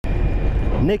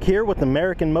Nick here with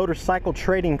American Motorcycle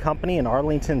Trading Company in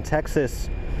Arlington, Texas.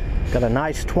 Got a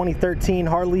nice 2013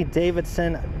 Harley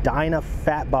Davidson Dyna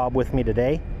Fat Bob with me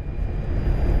today.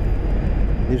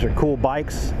 These are cool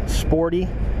bikes, sporty,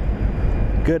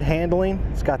 good handling.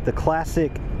 It's got the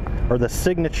classic or the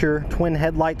signature twin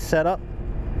headlight setup.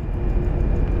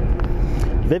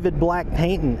 Vivid black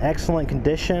paint in excellent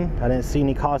condition. I didn't see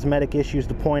any cosmetic issues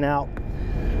to point out.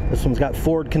 This one's got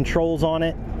forward controls on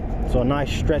it, so a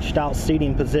nice stretched out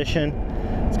seating position.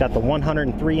 It's got the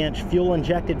 103-inch fuel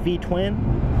injected V-twin,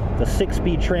 the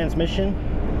 6-speed transmission.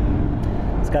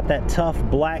 It's got that tough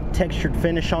black textured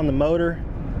finish on the motor.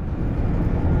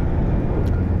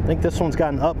 I think this one's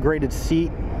got an upgraded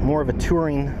seat, more of a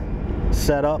touring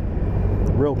setup,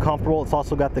 real comfortable. It's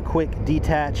also got the quick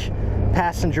detach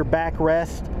passenger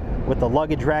backrest with the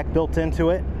luggage rack built into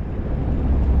it.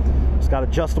 It's got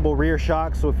adjustable rear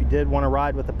shocks, so if you did want to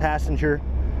ride with a passenger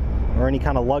or any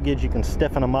kind of luggage, you can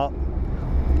stiffen them up.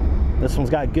 This one's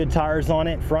got good tires on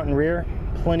it, front and rear,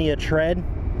 plenty of tread.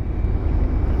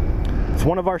 It's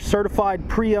one of our certified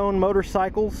pre-owned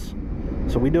motorcycles,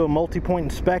 so we do a multi-point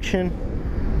inspection,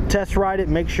 test ride it,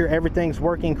 make sure everything's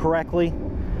working correctly,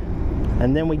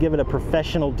 and then we give it a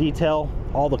professional detail.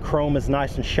 All the chrome is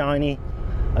nice and shiny.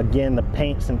 Again, the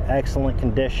paint's in excellent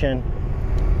condition.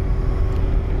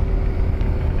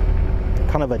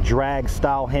 Kind of a drag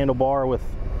style handlebar with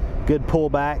good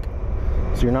pullback,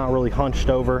 so you're not really hunched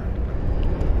over.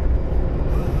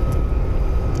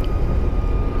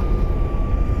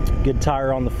 Good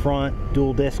tire on the front,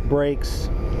 dual disc brakes.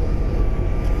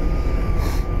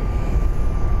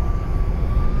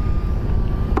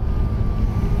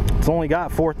 It's only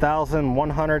got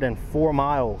 4,104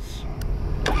 miles.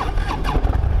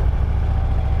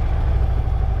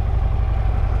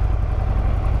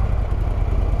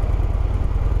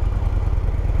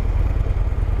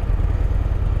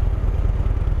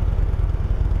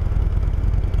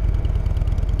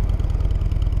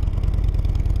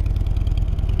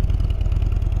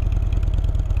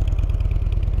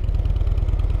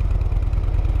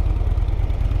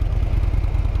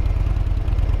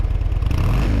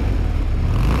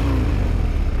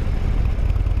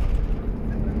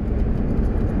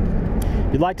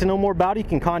 If you'd like to know more about it, you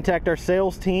can contact our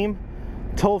sales team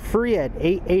toll free at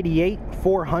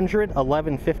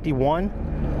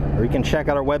 888-400-1151, or you can check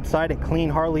out our website at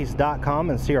cleanharleys.com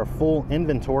and see our full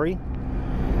inventory.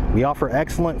 We offer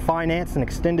excellent finance and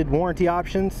extended warranty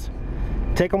options.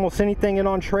 Take almost anything in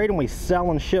on trade, and we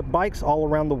sell and ship bikes all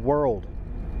around the world,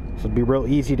 so it'd be real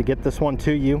easy to get this one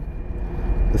to you.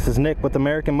 This is Nick with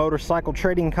American Motorcycle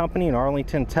Trading Company in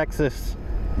Arlington, Texas.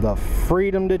 The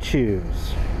freedom to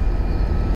choose.